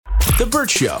The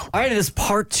Bert Show. All right, it is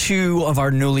part 2 of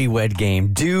our newlywed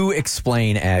game. Do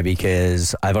explain, Abby,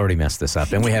 because I've already messed this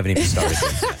up and we haven't even started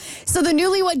yet. So the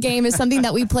newlywed game is something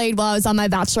that we played while I was on my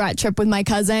bachelorette trip with my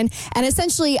cousin. And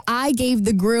essentially, I gave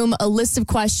the groom a list of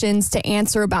questions to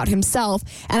answer about himself,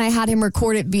 and I had him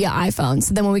record it via iPhone.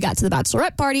 So then when we got to the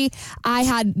bachelorette party, I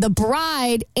had the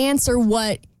bride answer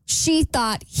what she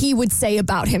thought he would say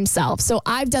about himself. So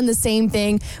I've done the same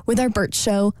thing with our Bert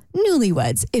Show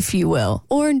newlyweds, if you will,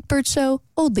 or Bert Show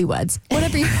oldlyweds,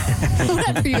 whatever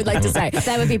you would like to say.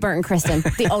 That would be Bert and Kristin,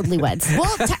 the oldlyweds.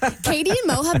 Well, Katie and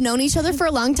Mo have known each other for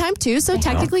a long time too, so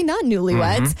technically not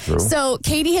newlyweds. So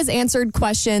Katie has answered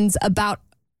questions about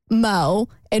Mo,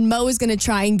 and Mo is going to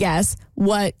try and guess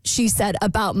what she said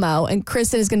about Mo, and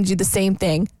Kristin is going to do the same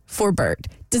thing for Bert.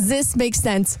 Does this make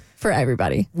sense for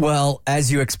everybody? Well,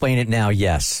 as you explain it now,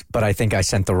 yes, but I think I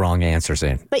sent the wrong answers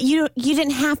in. But you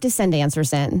didn't have to send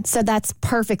answers in, so that's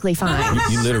perfectly fine.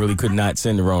 You literally could not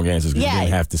send the wrong answers because you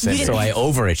didn't have to send it. So I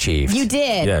overachieved. You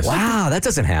did. Yes. Wow, that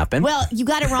doesn't happen. Well, you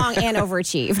got it wrong and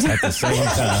overachieved. At the same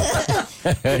time.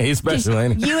 He's special,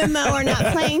 ain't he? You and Mo are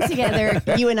not playing together.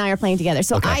 You and I are playing together.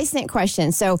 So I sent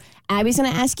questions. So Abby's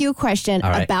going to ask you a question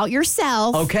about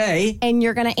yourself. Okay. And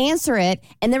you're going to answer it.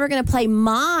 And then we're going to play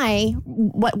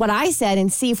what I said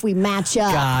and see if we match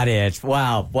up. Got it.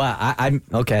 Wow. I'm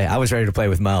okay. I was ready to play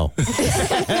with Mo.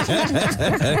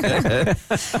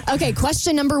 Okay,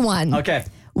 question number 1. Okay.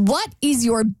 What is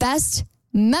your best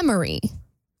memory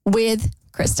with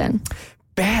Kristin?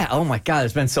 Bad. Oh my God,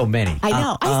 there's been so many. I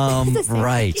know.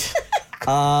 Right.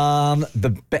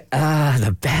 The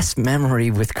best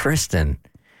memory with Kristin.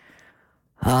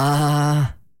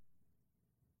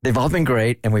 They've all been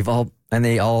great, and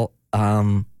they all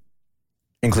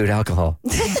include alcohol.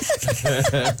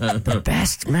 The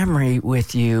best memory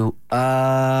with you.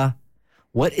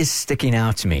 What is sticking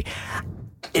out to me?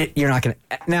 You're not going to...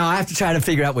 Now, I have to try to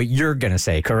figure out what you're going to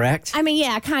say, correct? I mean,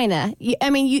 yeah, kind of. I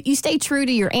mean, you stay true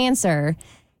to your answer.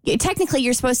 Technically,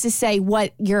 you're supposed to say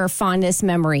what your fondest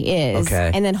memory is.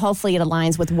 Okay. And then hopefully it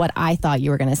aligns with what I thought you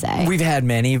were going to say. We've had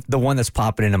many. The one that's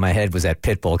popping into my head was that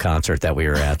Pitbull concert that we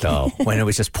were at, though, when it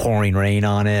was just pouring rain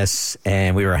on us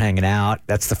and we were hanging out.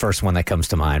 That's the first one that comes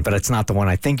to mind. But it's not the one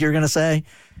I think you're going to say.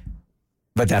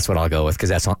 But that's what I'll go with because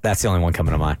that's the only one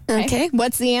coming to mind. Okay,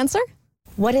 what's the answer?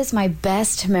 What is my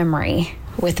best memory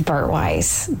with Bert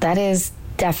Weiss? That is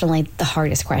definitely the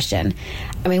hardest question.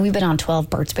 I mean, we've been on 12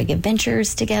 Bert's Big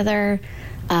Adventures together,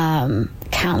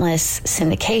 countless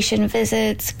syndication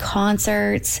visits,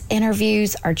 concerts,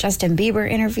 interviews, our Justin Bieber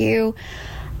interview.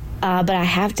 But I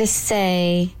have to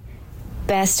say,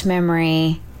 best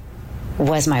memory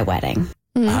was my wedding.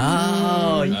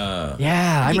 Oh,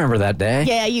 yeah. I remember that day.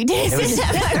 Yeah, you did. That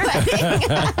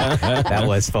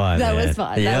was fun. That man. was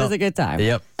fun. Yep. That was a good time.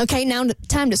 Yep. Okay, now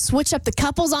time to switch up the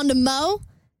couples onto Mo.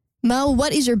 Mo,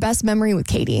 what is your best memory with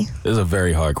Katie? This is a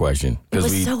very hard question. It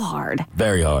was so hard.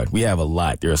 Very hard. We have a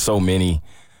lot. There are so many.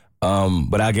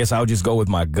 But I guess I'll just go with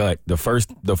my gut. The first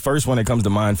one that comes to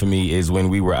mind for me is when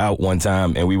we were out one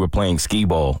time and we were playing skee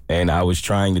ball, and I was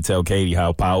trying to tell Katie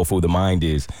how powerful the mind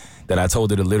is. That I told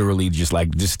her to literally just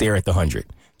stare at the 100.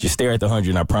 Just stare at the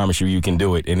 100, and I promise you can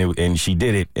do it. And she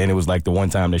did it, and it was like the one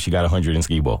time that she got 100 in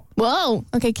skee ball. Whoa.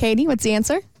 Okay, Katie, what's the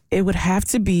answer? It would have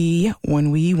to be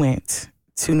when we went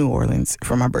to New Orleans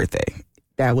for my birthday.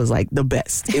 That was like the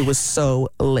best. It was so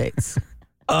lit.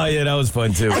 Oh, yeah, that was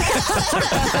fun, too.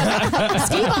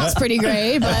 Ski ball's pretty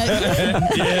great, but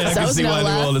Yeah, I can see why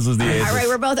New Orleans was the answer. All right,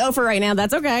 we're both over right now.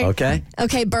 That's okay. Okay.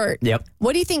 Okay, Bert. Yep.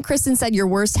 What do you think Kristin said your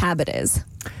worst habit is?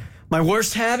 My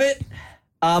worst habit?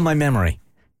 My memory.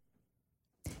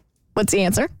 What's the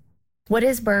answer? What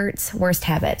is Bert's worst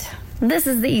habit? This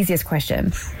is the easiest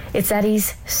question. It's that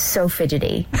he's so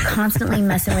fidgety, constantly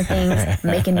messing with things,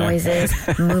 making noises,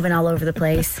 moving all over the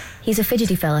place. He's a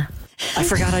fidgety fella. I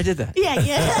forgot I did that.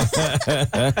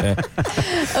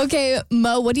 Yeah. Okay,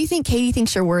 Mo, what do you think Katie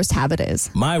thinks your worst habit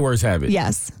is? My worst habit?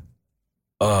 Yes.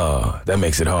 That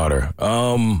makes it harder.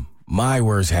 My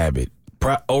worst habit?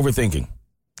 Overthinking.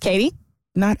 Katie?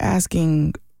 Not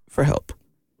asking for help.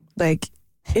 Like,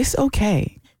 it's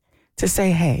okay to say,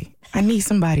 hey, I need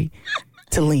somebody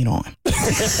to lean on.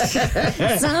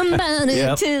 Somebody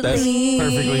Yep, to that's lean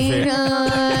perfectly fair.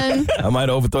 on. I might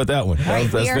have overthought that one.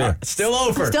 That's fair. Still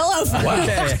over. Still over.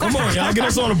 Okay. Come on, y'all, get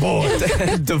us on the board.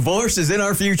 Divorce is in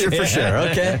our future for sure.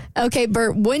 Okay. Okay,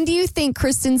 Bert, when do you think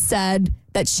Kristin said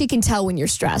that she can tell when you're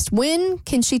stressed? When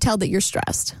can she tell that you're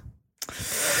stressed?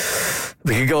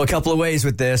 We could go a couple of ways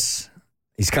with this.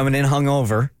 He's coming in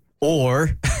hungover,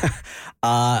 or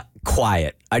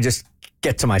quiet. I just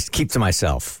keep to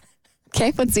myself.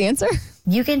 Okay, what's the answer?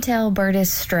 You can tell Bert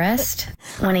is stressed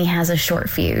when he has a short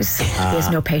fuse. He has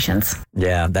no patience.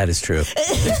 Yeah, that is true.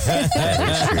 That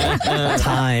is true.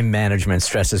 Time management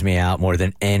stresses me out more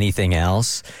than anything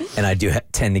else. And I do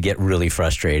tend to get really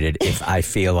frustrated if I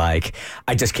feel like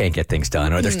I just can't get things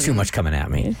done or there's too much coming at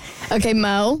me. Okay,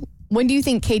 Mo, when do you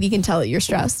think Katie can tell that you're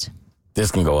stressed?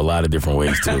 This can go a lot of different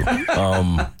ways, too.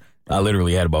 I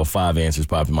literally had about 5 answers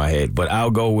pop in my head. But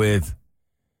I'll go with...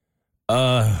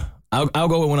 I'll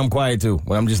go with when I'm quiet, too.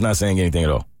 When I'm just not saying anything at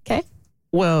all. Okay.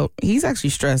 Well, he's actually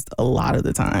stressed a lot of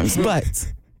the times,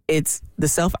 but it's the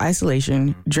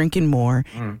self-isolation, drinking more,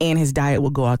 and his diet will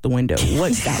go out the window.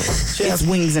 What's diet? She has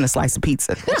wings and a slice of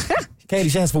pizza. Katie,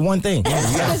 she asked for one thing.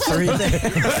 Yeah, you got 3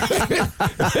 things.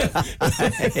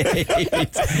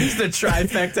 It's the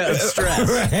trifecta of stress.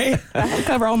 Right? I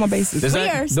cover all my bases. We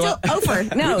are still over.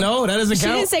 No, that doesn't She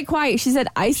count. didn't say quiet. She said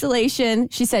isolation.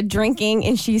 She said drinking.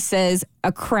 And she says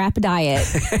a crap diet.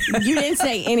 You didn't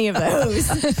say any of those.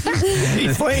 He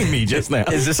played me just now.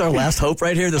 Is this our last hope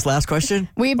right here, this last question?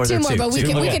 We have Or is 2 there more, but we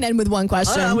can end with one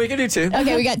question. we can do 2.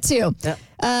 Okay, we got 2. Yep.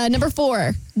 Number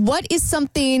 4. What is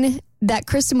something that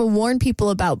Kristin would warn people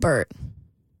about Bert?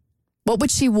 What would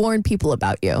she warn people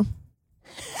about you?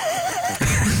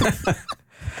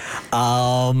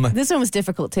 This one was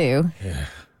difficult too.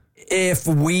 If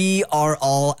we are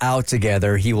all out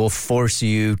together, he will force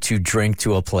you to drink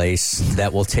to a place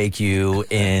that will take you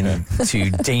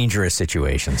into dangerous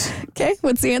situations. Okay,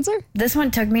 what's the answer? This one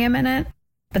took me a minute,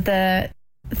 but the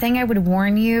thing I would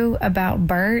warn you about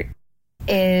Bert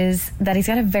is that he's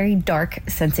got a very dark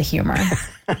sense of humor.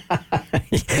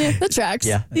 Yeah, that tracks.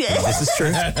 Yeah, this is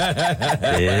true.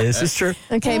 This is true.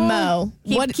 Okay, Mo.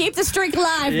 Keep the streak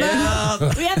alive,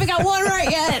 Mo. We haven't got one right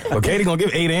yet. Well, Katie gonna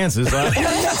give 8 answers. So I'm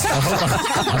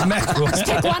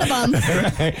Pick one of them.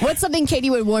 Right. What's something Katie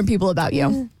would warn people about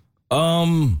you?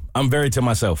 I'm very to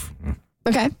myself.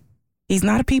 Okay. He's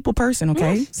not a people person,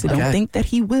 okay? So don't think that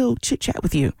he will chit-chat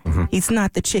with you. He's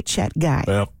not the chit-chat guy.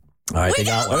 Yep. All right, they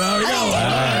got one.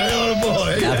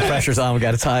 Now the pressure's on. We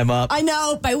got to tie him up. I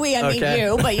know, by we I mean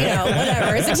you, but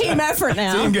whatever. It's a team effort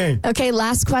now. Team game. Okay,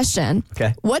 last question.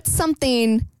 Okay. What's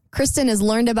something Kristin has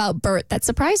learned about Bert that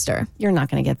surprised her? You're not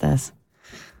going to get this.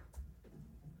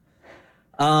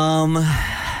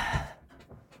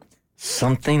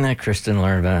 Something that Kristin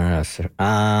learned about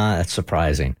that's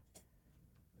surprising.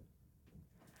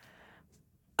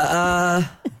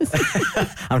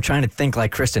 I'm trying to think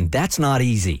like Kristin. That's not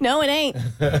easy. No, it ain't.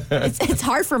 It's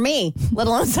hard for me, let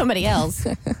alone somebody else.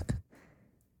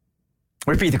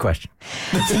 Repeat the question.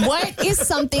 What is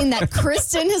something that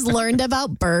Kristin has learned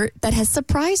about Bert that has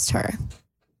surprised her?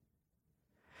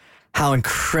 How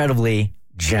incredibly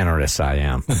generous I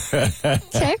am.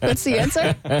 Okay, what's the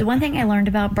answer? The one thing I learned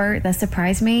about Bert that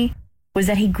surprised me was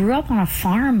that he grew up on a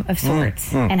farm of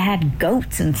sorts and had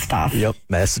goats and stuff. Yep,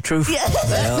 that's the truth.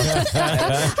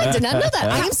 I did not know that.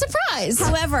 I am surprised.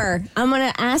 However, I'm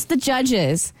going to ask the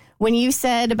judges. When you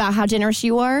said about how generous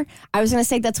you are, I was going to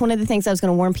say that's one of the things I was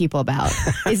going to warn people about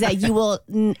is that you will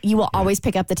always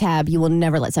pick up the tab. You will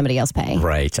never let somebody else pay.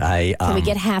 Right. Can we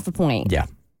get half a point? Yeah.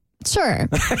 Sure.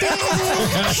 She's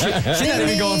not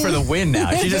even going for the win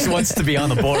now. She just wants to be on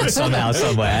the board somehow,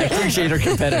 some way. I appreciate her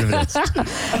competitiveness.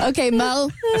 Okay, Mo,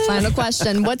 final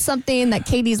question. What's something that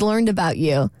Katie's learned about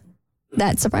you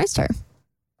that surprised her?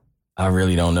 I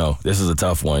really don't know. This is a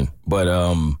tough one, but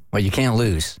Well, you can't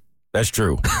lose. that's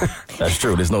true. That's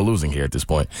true. There's no losing here at this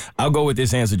point. I'll go with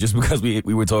this answer just because we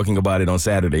were talking about it on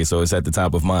Saturday, so it's at the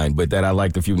top of mind. But that I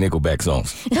liked a few Nickelback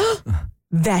songs.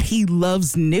 That he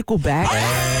loves Nickelback.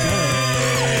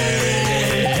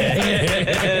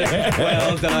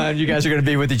 Well done. You guys are going to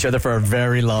be with each other for a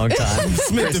very long time.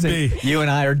 Smith to be. You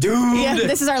and I are doomed. Yeah,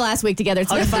 this is our last week together.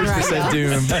 It's been a fun ride. 100%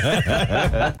 doomed.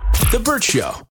 The Bert Show.